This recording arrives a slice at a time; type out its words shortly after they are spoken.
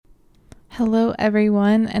Hello,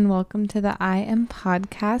 everyone, and welcome to the I Am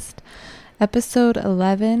Podcast, episode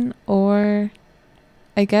 11, or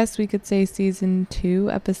I guess we could say season 2,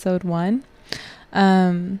 episode 1.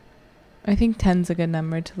 I think 10's a good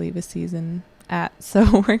number to leave a season at, so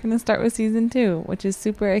we're going to start with season 2, which is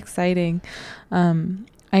super exciting.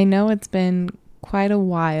 I know it's been quite a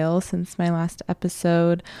while since my last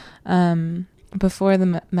episode, before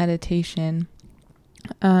the meditation.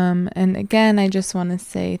 And again, I just want to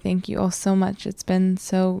say thank you all so much. It's been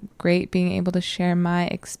so great being able to share my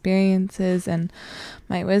experiences and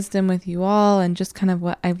my wisdom with you all, and just kind of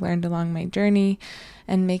what I've learned along my journey,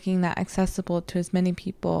 and making that accessible to as many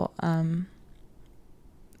people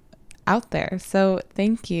out there. So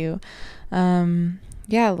thank you.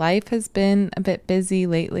 Life has been a bit busy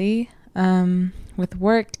lately, with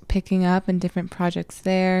work picking up and different projects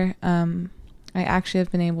there. I actually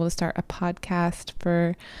have been able to start a podcast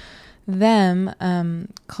for them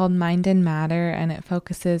called Mind and Matter, and it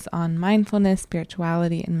focuses on mindfulness,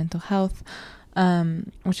 spirituality, and mental health,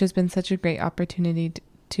 which has been such a great opportunity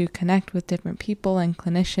to connect with different people and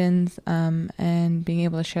clinicians, and being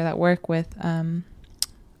able to share that work with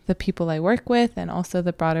the people I work with and also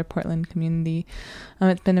the broader Portland community.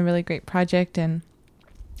 It's been a really great project, and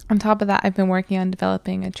on top of that, I've been working on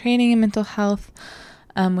developing a training in mental health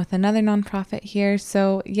with another nonprofit here.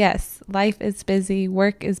 So yes, life is busy,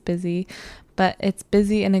 work is busy, but it's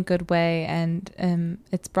busy in a good way. And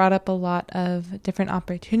it's brought up a lot of different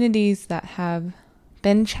opportunities that have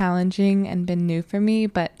been challenging and been new for me,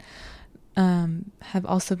 but have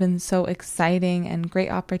also been so exciting and great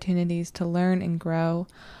opportunities to learn and grow,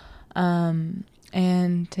 and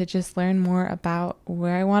to just learn more about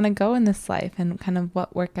where I want to go in this life and kind of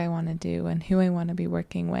what work I want to do and who I want to be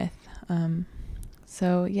working with.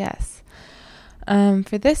 So yes,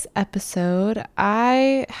 for this episode,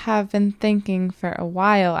 I have been thinking for a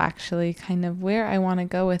while, actually, kind of where I want to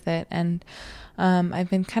go with it. And I've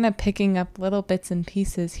been kind of picking up little bits and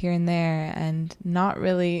pieces here and there and not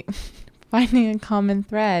really finding a common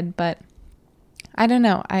thread. But I don't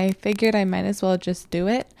know. I figured I might as well just do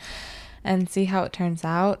it and see how it turns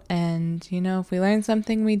out. And, if we learn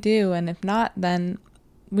something, we do. And if not, then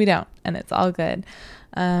we don't. And it's all good.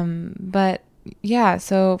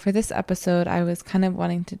 So for this episode, I was kind of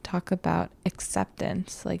wanting to talk about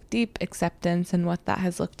acceptance, like deep acceptance, and what that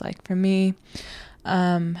has looked like for me,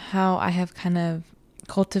 how I have kind of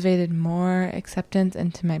cultivated more acceptance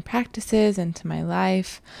into my practices, into my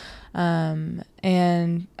life,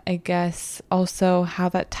 and I guess also how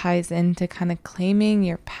that ties into kind of claiming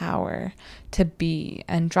your power to be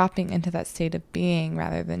and dropping into that state of being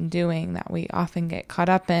rather than doing that we often get caught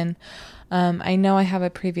up in. I know I have a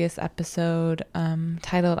previous episode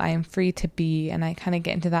titled I Am Free to Be, and I kind of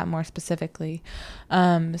get into that more specifically.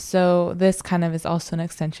 So this kind of is also an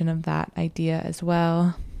extension of that idea as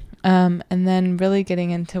well. And then really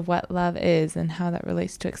getting into what love is and how that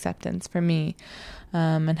relates to acceptance for me,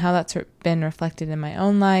 and how that's been reflected in my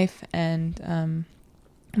own life, and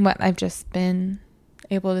what I've just been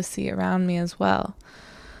able to see around me as well.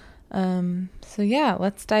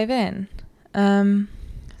 Let's dive in.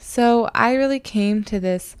 So I really came to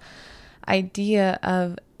this idea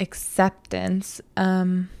of acceptance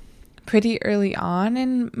pretty early on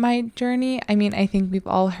in my journey. I mean, I think we've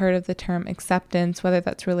all heard of the term acceptance, whether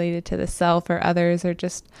that's related to the self or others, or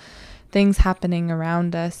just things happening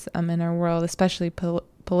around us in our world, especially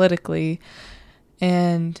politically,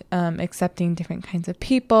 and accepting different kinds of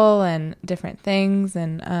people and different things.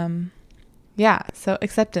 And so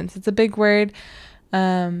acceptance, it's a big word.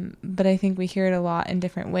 But I think we hear it a lot in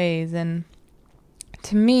different ways. And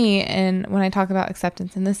to me, and when I talk about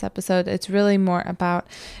acceptance in this episode, it's really more about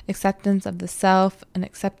acceptance of the self and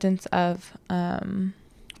acceptance of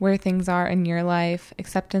where things are in your life,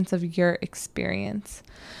 acceptance of your experience.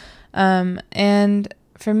 And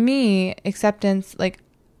for me, acceptance,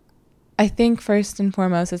 I think first and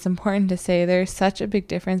foremost, it's important to say there's such a big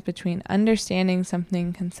difference between understanding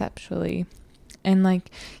something conceptually and I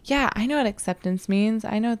know what acceptance means.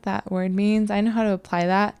 I know what that word means. I know how to apply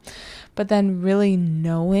that. But then really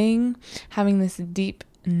having this deep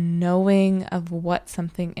knowing of what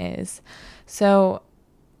something is. So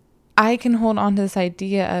I can hold on to this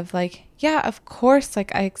idea of of course, I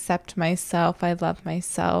accept myself. I love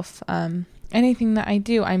myself. Anything that I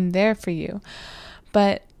do, I'm there for you.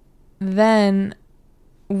 But then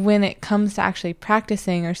when it comes to actually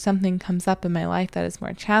practicing, or something comes up in my life that is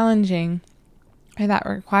more challenging, or that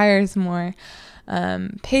requires more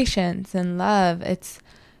patience and love,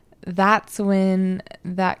 that's when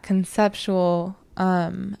that conceptual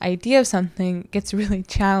idea of something gets really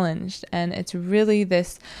challenged, and it's really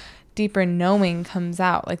this deeper knowing comes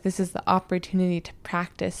out. Like, this is the opportunity to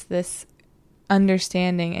practice this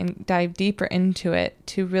understanding and dive deeper into it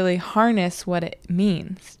to really harness what it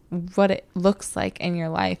means, what it looks like in your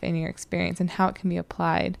life and your experience, and how it can be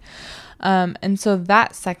applied. And so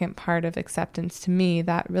that second part of acceptance, to me,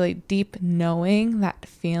 that really deep knowing, that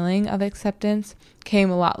feeling of acceptance, came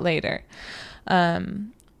a lot later,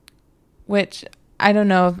 which I don't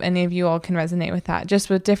know if any of you all can resonate with that, just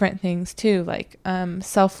with different things too, like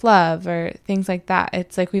self-love or things like that.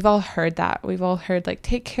 It's like we've all heard that. We've all heard, like,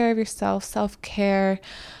 take care of yourself, self-care.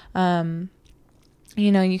 You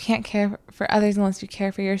can't care for others unless you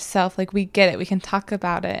care for yourself. Like, we get it. We can talk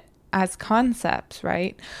about it as concepts,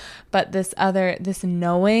 right? But this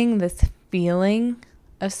knowing, this feeling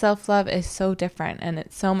of self-love is so different, and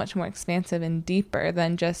it's so much more expansive and deeper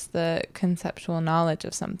than just the conceptual knowledge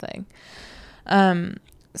of something.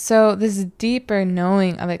 So this deeper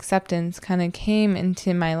knowing of acceptance kind of came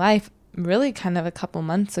into my life really kind of a couple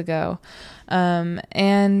months ago. I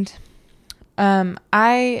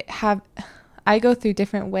go through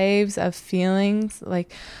different waves of feelings,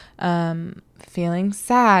 like, feeling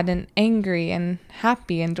sad and angry and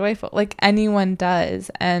happy and joyful, like anyone does.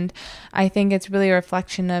 And I think it's really a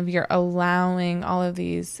reflection of you're allowing all of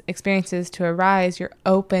these experiences to arise. You're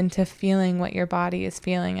open to feeling what your body is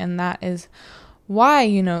feeling. And that is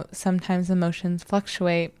why, sometimes emotions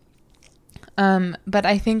fluctuate. But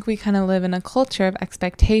I think we kind of live in a culture of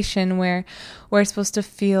expectation where we're supposed to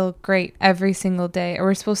feel great every single day, or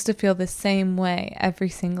we're supposed to feel the same way every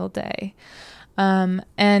single day. And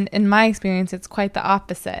in my experience, it's quite the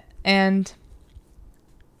opposite. And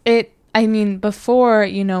before,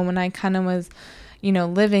 when I kind of was,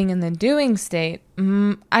 living in the doing state,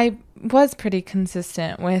 I was pretty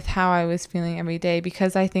consistent with how I was feeling every day,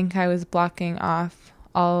 because I think I was blocking off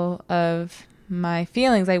all of my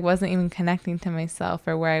feelings. I wasn't even connecting to myself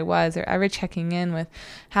or where I was, or ever checking in with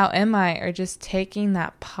how am I, or just taking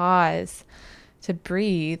that pause to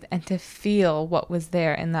breathe and to feel what was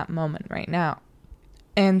there in that moment right now.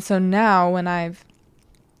 And so now, when I've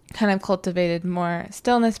kind of cultivated more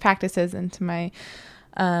stillness practices into my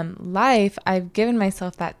life, I've given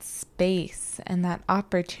myself that space and that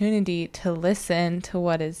opportunity to listen to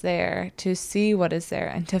what is there, to see what is there,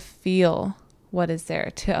 and to feel what is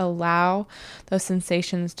there, to allow those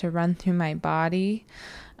sensations to run through my body,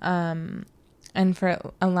 and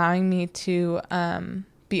for allowing me to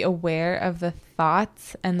be aware of the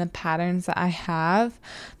thoughts and the patterns that I have,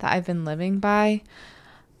 that I've been living by.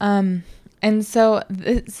 And so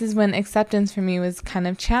this is when acceptance for me was kind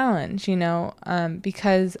of challenged,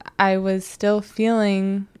 because I was still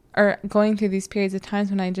feeling, or going through these periods of times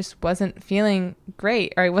when I just wasn't feeling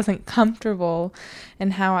great, or I wasn't comfortable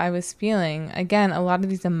in how I was feeling. Again, a lot of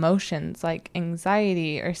these emotions, like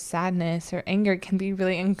anxiety or sadness or anger, can be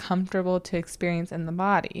really uncomfortable to experience in the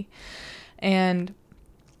body. And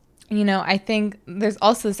I think there's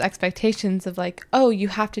also this expectations of, like, oh, you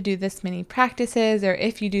have to do this many practices, or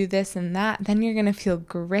if you do this and that, then you're going to feel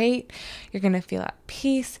great. You're going to feel at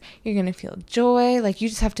peace. You're going to feel joy. Like, you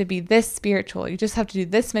just have to be this spiritual. You just have to do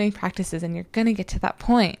this many practices and you're going to get to that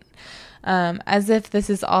point. As if this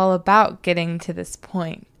is all about getting to this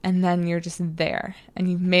point, and then you're just there and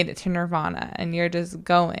you've made it to nirvana and you're just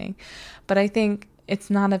going. But I think it's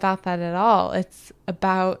not about that at all. It's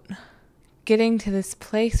about getting to this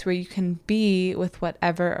place where you can be with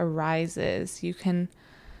whatever arises. You can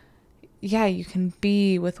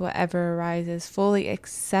be with whatever arises, fully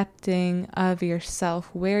accepting of yourself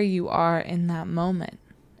where you are in that moment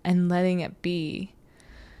and letting it be.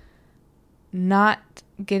 Not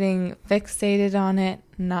getting fixated on it,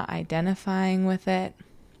 not identifying with it,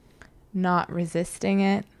 not resisting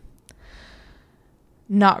it,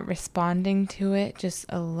 not responding to it, just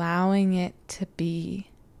allowing it to be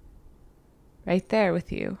right there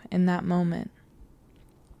with you in that moment.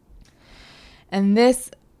 And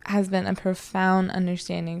this has been a profound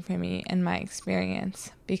understanding for me in my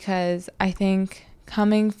experience, because I think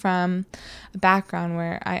coming from a background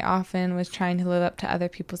where I often was trying to live up to other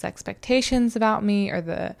people's expectations about me, or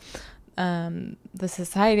the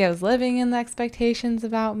society I was living in, the expectations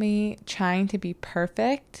about me, trying to be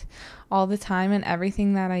perfect all the time in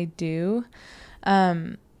everything that I do,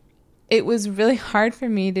 it was really hard for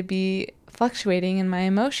me to be fluctuating in my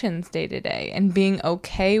emotions day to day and being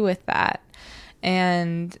okay with that,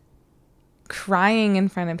 and crying in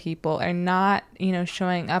front of people, or not,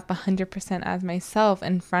 showing up 100% as myself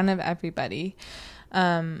in front of everybody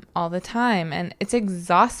all the time. And it's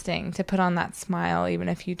exhausting to put on that smile, even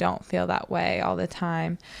if you don't feel that way all the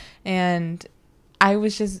time. And I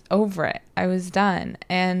was just over it. I was done.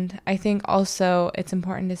 And I think also it's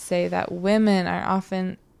important to say that women are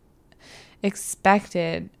often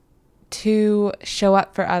expected to show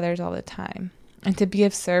up for others all the time and to be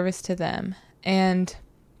of service to them and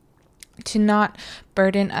to not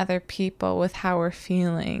burden other people with how we're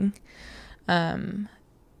feeling,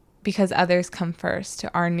 because others come first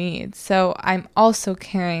to our needs. So I'm also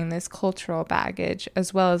carrying this cultural baggage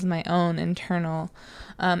as well as my own internal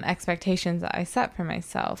expectations that I set for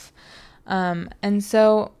myself. And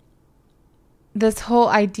so this whole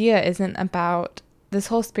idea isn't about this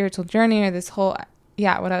whole spiritual journey, or this whole,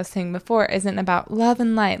 what I was saying before, isn't about love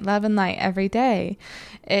and light every day.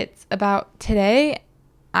 It's about today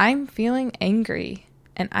I'm feeling angry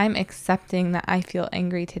and I'm accepting that I feel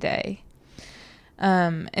angry today.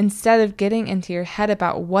 Instead of getting into your head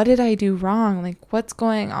about what did I do wrong? Like, what's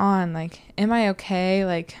going on? Like, am I okay?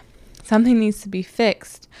 Like, something needs to be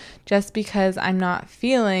fixed just because I'm not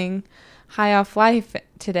feeling high off life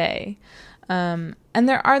today. And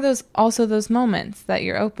there are those moments that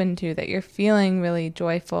you're open to, that you're feeling really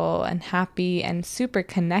joyful and happy and super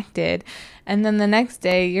connected. And then the next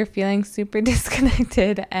day you're feeling super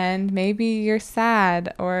disconnected, and maybe you're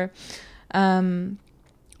sad or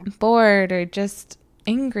bored or just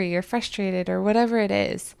angry or frustrated or whatever it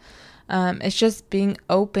is. It's just being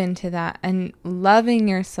open to that and loving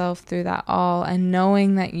yourself through that all, and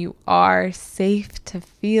knowing that you are safe to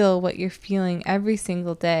feel what you're feeling every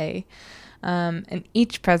single day, in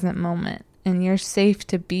each present moment, and you're safe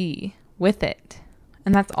to be with it.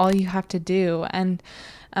 And that's all you have to do. And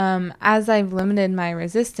as I've limited my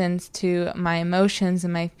resistance to my emotions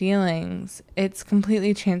and my feelings, it's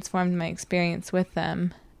completely transformed my experience with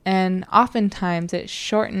them. And oftentimes it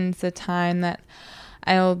shortens the time that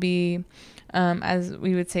I will be, as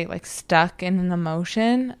we would say, like stuck in an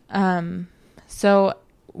emotion. So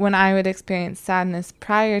when I would experience sadness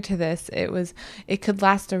prior to this, it could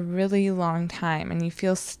last a really long time, and you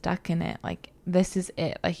feel stuck in it. Like, this is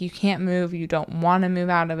it. Like, you can't move. You don't want to move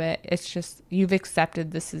out of it. It's just, you've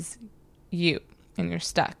accepted this is you, and you're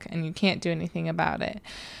stuck, and you can't do anything about it.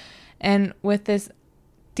 And with this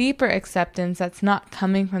deeper acceptance that's not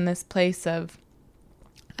coming from this place of,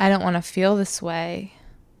 I don't want to feel this way,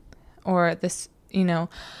 or this,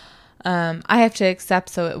 I have to accept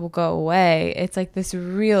so it will go away. It's like this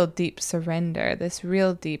real deep surrender, this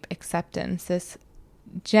real deep acceptance, this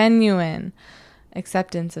genuine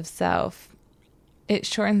acceptance of self. It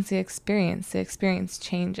shortens the experience. The experience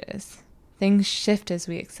changes. Things shift as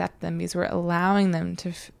we accept them, because we're allowing them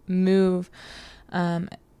to move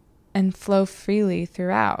and flow freely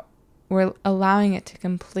throughout. We're allowing it to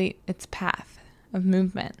complete its path of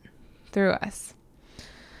movement through us.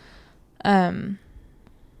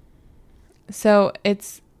 So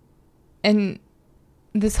and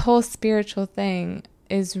this whole spiritual thing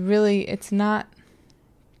is really, it's not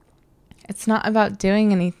about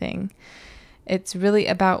doing anything. It's really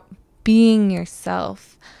about being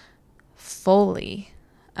yourself fully.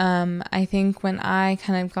 I think when I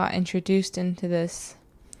kind of got introduced into this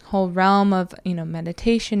whole realm of,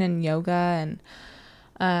 meditation and yoga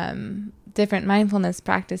and different mindfulness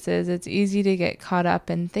practices, it's easy to get caught up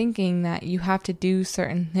in thinking that you have to do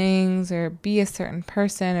certain things or be a certain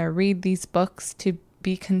person or read these books to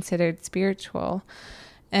be considered spiritual.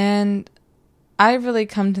 And I've really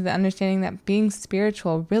come to the understanding that being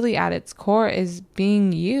spiritual really at its core is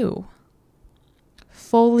being you.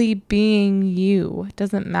 Fully being you. It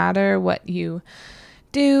doesn't matter what you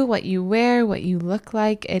do, what you wear, what you look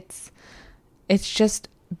like. It's just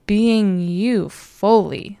being you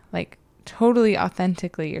fully, like totally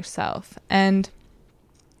authentically yourself. And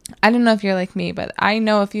I don't know if you're like me, but I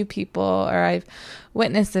know a few people, or I've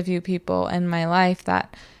witnessed a few people in my life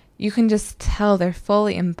that you can just tell they're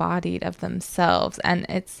fully embodied of themselves. And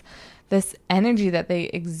it's this energy that they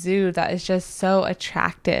exude that is just so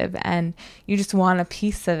attractive, and you just want a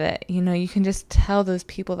piece of it. You can just tell those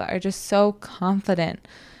people that are just so confident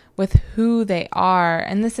with who they are.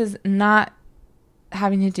 And this is not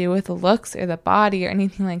having to do with the looks or the body or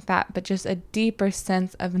anything like that, but just a deeper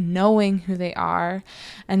sense of knowing who they are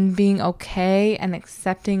and being okay and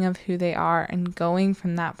accepting of who they are, and going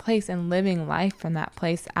from that place and living life from that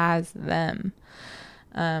place as them.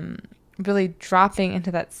 Really dropping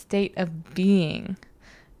into that state of being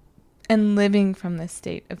and living from the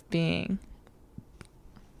state of being.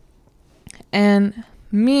 And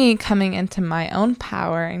me coming into my own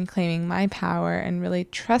power and claiming my power and really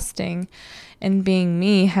trusting in being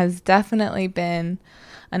me has definitely been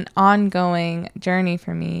an ongoing journey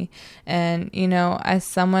for me. And, as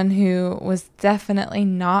someone who was definitely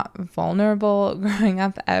not vulnerable growing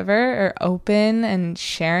up ever, or open and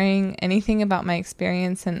sharing anything about my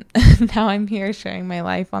experience, and now I'm here sharing my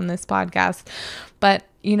life on this podcast, but,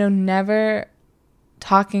 never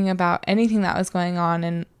talking about anything that was going on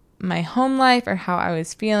in my home life or how I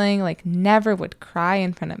was feeling. Like, never would cry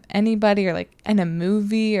in front of anybody or like in a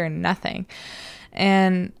movie or nothing.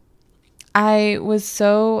 And I was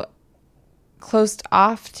so closed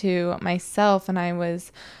off to myself, and I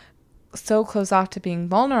was so close off to being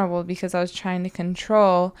vulnerable because I was trying to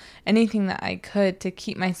control anything that I could to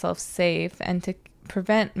keep myself safe and to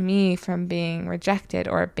prevent me from being rejected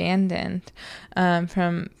or abandoned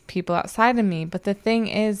from people outside of me. But the thing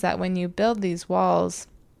is that when you build these walls,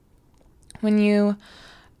 when you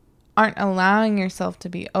aren't allowing yourself to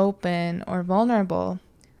be open or vulnerable,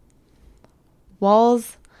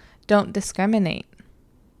 walls don't discriminate.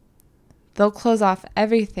 They'll close off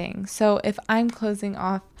everything. So if I'm closing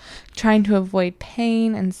off, trying to avoid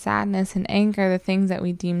pain and sadness and anger, the things that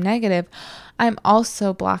we deem negative, I'm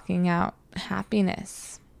also blocking out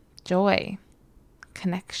happiness, joy,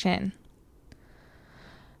 connection,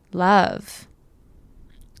 love.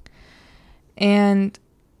 And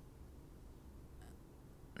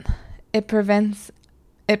it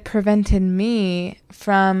prevented me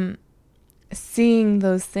from seeing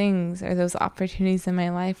those things or those opportunities in my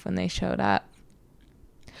life when they showed up.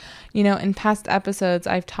 You know, in past episodes,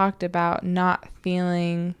 I've talked about not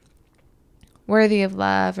feeling worthy of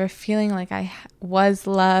love or feeling like I was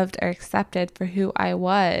loved or accepted for who I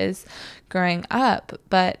was growing up.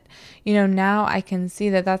 But, you know, now I can see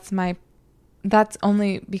that that's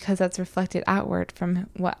only because that's reflected outward from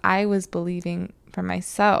what I was believing for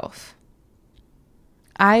myself.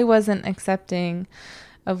 I wasn't accepting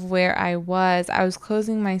of where I was. I was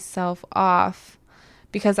closing myself off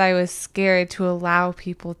because I was scared to allow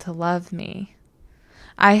people to love me.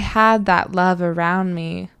 I had that love around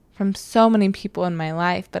me from so many people in my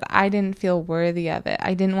life, but I didn't feel worthy of it.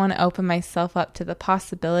 I didn't want to open myself up to the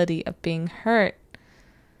possibility of being hurt.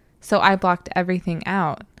 So I blocked everything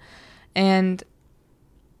out. And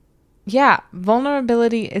yeah,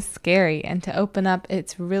 vulnerability is scary, and to open up,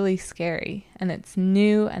 it's really scary, and it's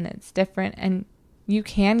new and it's different, and you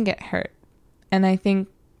can get hurt. And I think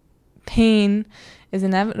pain is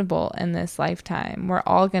inevitable in this lifetime. We're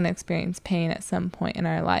all going to experience pain at some point in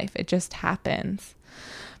our life. It just happens.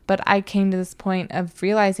 But I came to this point of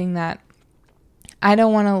realizing that I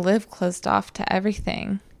don't want to live closed off to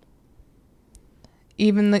everything.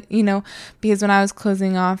 Even because when I was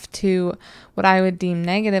closing off to what I would deem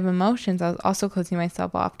negative emotions, I was also closing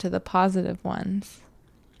myself off to the positive ones.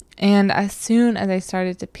 And as soon as I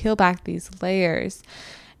started to peel back these layers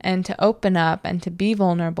and to open up and to be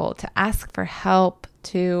vulnerable, to ask for help,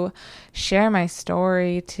 to share my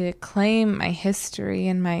story, to claim my history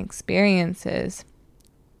and my experiences,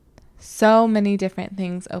 so many different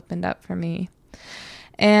things opened up for me.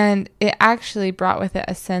 And it actually brought with it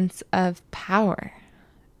a sense of power,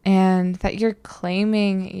 and that you're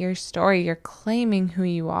claiming your story, you're claiming who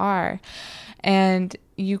you are, and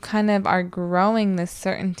you kind of are growing this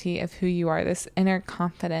certainty of who you are, this inner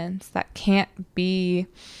confidence that can't be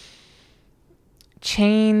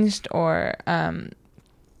changed or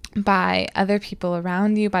by other people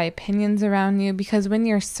around you, by opinions around you. Because when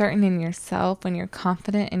you're certain in yourself, when you're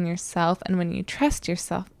confident in yourself, and when you trust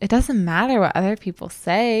yourself, it doesn't matter what other people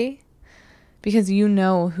say, because you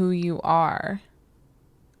know who you are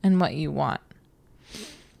and what you want.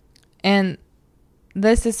 And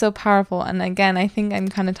this is so powerful. And again, I think I'm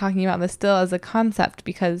kind of talking about this still as a concept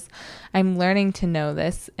because I'm learning to know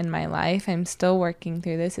this in my life. I'm still working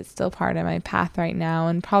through this. It's still part of my path right now,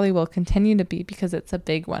 and probably will continue to be, because it's a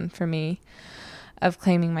big one for me, of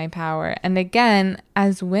claiming my power. And again,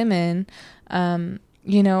 as women, we're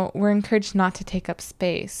encouraged not to take up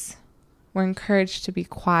space. We're encouraged to be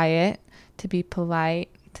quiet, to be polite,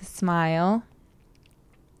 to smile.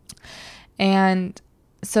 And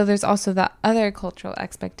so there's also that other cultural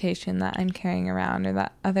expectation that I'm carrying around, or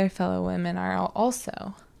that other fellow women are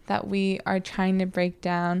also, that we are trying to break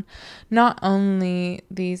down not only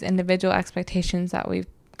these individual expectations that we've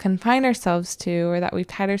confined ourselves to or that we've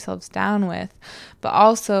tied ourselves down with, but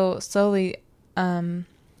also slowly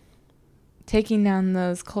taking down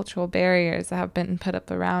those cultural barriers that have been put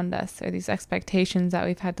up around us, or these expectations that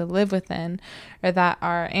we've had to live within, or that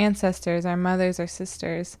our ancestors, our mothers, our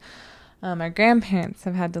sisters, our grandparents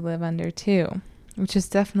have had to live under too, which is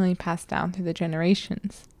definitely passed down through the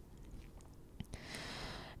generations.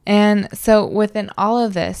 And so within all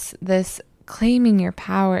of this claiming your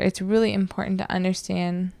power, it's really important to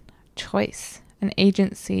understand choice and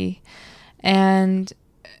agency, and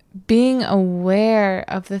being aware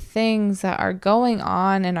of the things that are going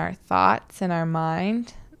on in our thoughts and our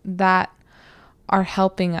mind that are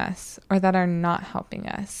helping us or that are not helping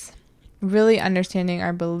us. Really understanding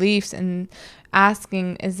our beliefs and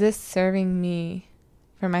asking, is this serving me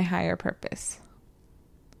for my higher purpose?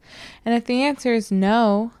 And if the answer is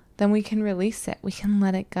no, then we can release it. We can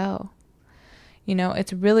let it go.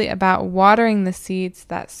 It's really about watering the seeds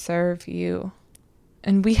that serve you.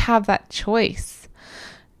 And we have that choice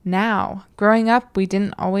now. Growing up, we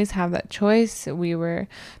didn't always have that choice. We were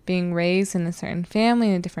being raised in a certain family,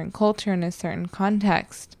 in a different culture, in a certain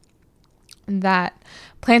context that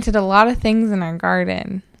planted a lot of things in our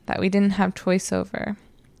garden that we didn't have choice over.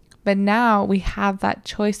 But now we have that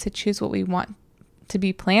choice to choose what we want to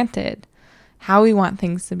be planted, how we want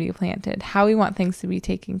things to be planted, how we want things to be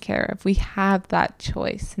taken care of. We have that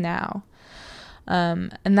choice now.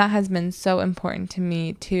 And that has been so important to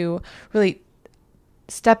me, to really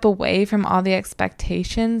step away from all the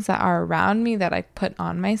expectations that are around me that I put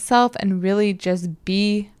on myself and really just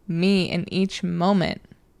be me in each moment.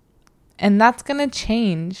 And that's going to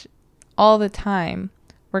change all the time.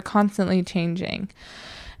 We're constantly changing.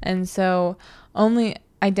 And so only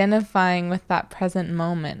identifying with that present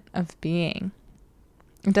moment of being.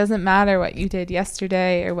 It doesn't matter what you did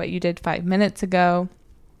yesterday or what you did 5 minutes ago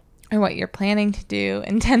or what you're planning to do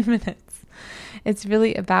in 10 minutes. It's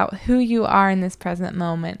really about who you are in this present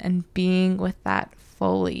moment and being with that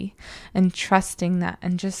fully and trusting that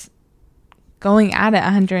and just going at it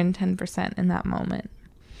 110% in that moment.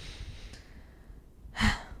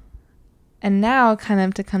 And now, kind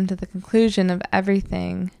of to come to the conclusion of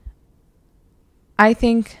everything, I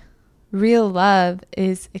think real love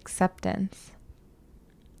is acceptance.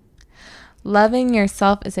 Loving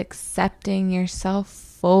yourself is accepting yourself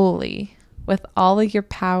fully with all of your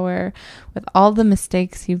power, with all the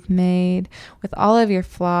mistakes you've made, with all of your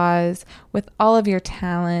flaws, with all of your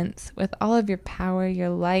talents, with all of your power, your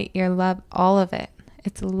light, your love, all of it.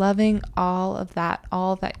 It's loving all of that,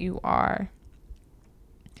 all that you are.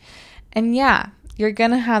 And yeah, you're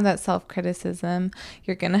going to have that self-criticism.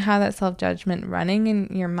 You're going to have that self-judgment running in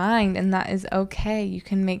your mind, and that is okay. You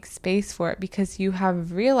can make space for it because you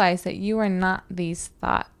have realized that you are not these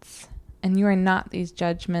thoughts and you are not these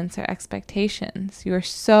judgments or expectations. You are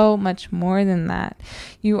so much more than that.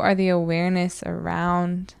 You are the awareness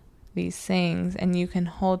around these things, and you can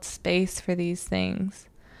hold space for these things.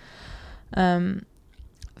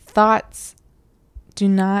 Thoughts do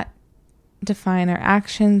not define our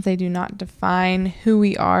actions. They do not define who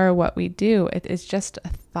we are or what we do. It is just a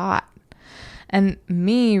thought. And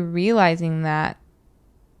me realizing that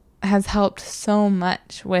has helped so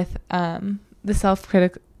much with the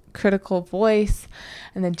self-critical voice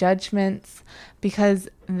and the judgments, because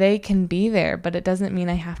they can be there, but it doesn't mean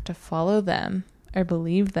I have to follow them or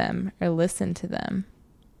believe them or listen to them.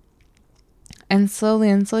 And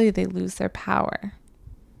slowly they lose their power.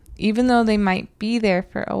 Even though they might be there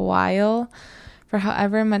for a while, for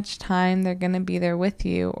however much time they're going to be there with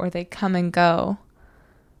you, or they come and go,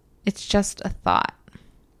 it's just a thought.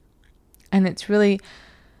 And it's really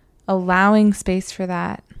allowing space for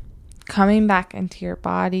that, coming back into your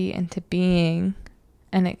body, into being,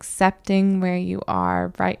 and accepting where you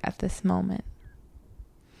are right at this moment.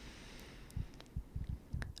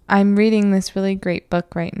 I'm reading this really great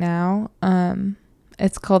book right now.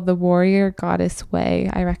 It's called The Warrior Goddess Way.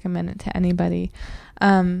 I recommend it to anybody.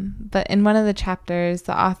 But in one of the chapters,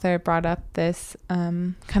 the author brought up this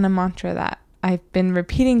kind of mantra that I've been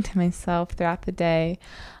repeating to myself throughout the day.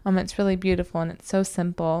 It's really beautiful and it's so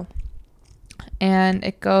simple. And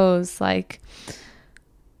it goes like,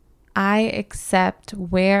 I accept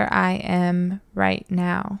where I am right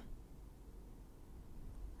now.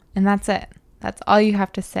 And that's it. That's all you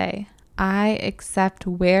have to say. I accept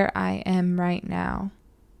where I am right now.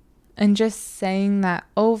 And just saying that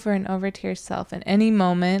over and over to yourself in any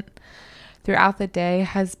moment throughout the day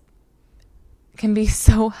can be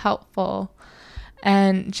so helpful.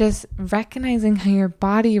 And just recognizing how your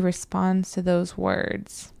body responds to those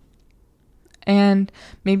words. And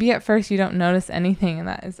maybe at first you don't notice anything, and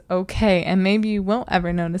that is okay. And maybe you won't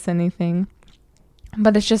ever notice anything.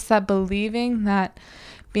 But it's just that believing that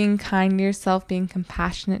being kind to yourself, being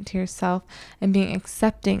compassionate to yourself, and being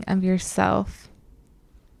accepting of yourself,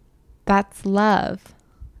 that's love.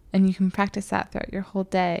 And you can practice that throughout your whole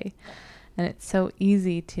day. And it's so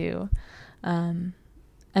easy to. And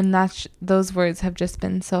those words have just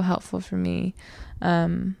been so helpful for me.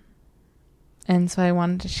 And so I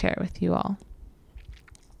wanted to share it with you all.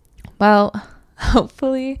 Well,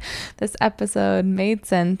 hopefully this episode made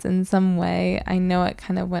sense in some way. I know it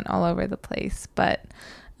kind of went all over the place, but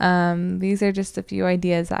these are just a few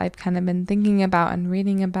ideas that I've kind of been thinking about and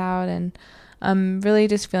reading about, and I'm really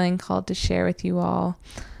just feeling called to share with you all.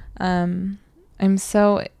 I'm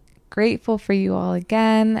so grateful for you all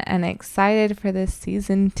again and excited for this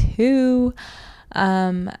season 2.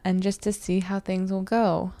 and just to see how things will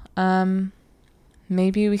go.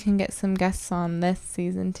 Maybe we can get some guests on this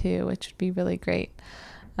season too, which would be really great.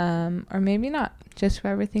 Or maybe not, just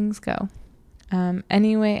wherever things go.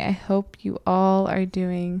 Anyway, I hope you all are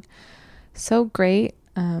doing so great.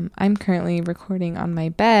 I'm currently recording on my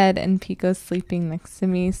bed and Pico's sleeping next to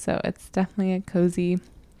me, so it's definitely a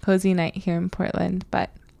cozy night here in Portland.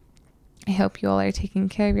 But I hope you all are taking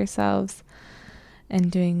care of yourselves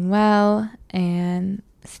and doing well and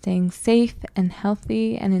staying safe and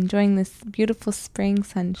healthy and enjoying this beautiful spring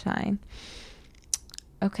sunshine.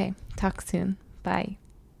 Okay, talk soon. Bye.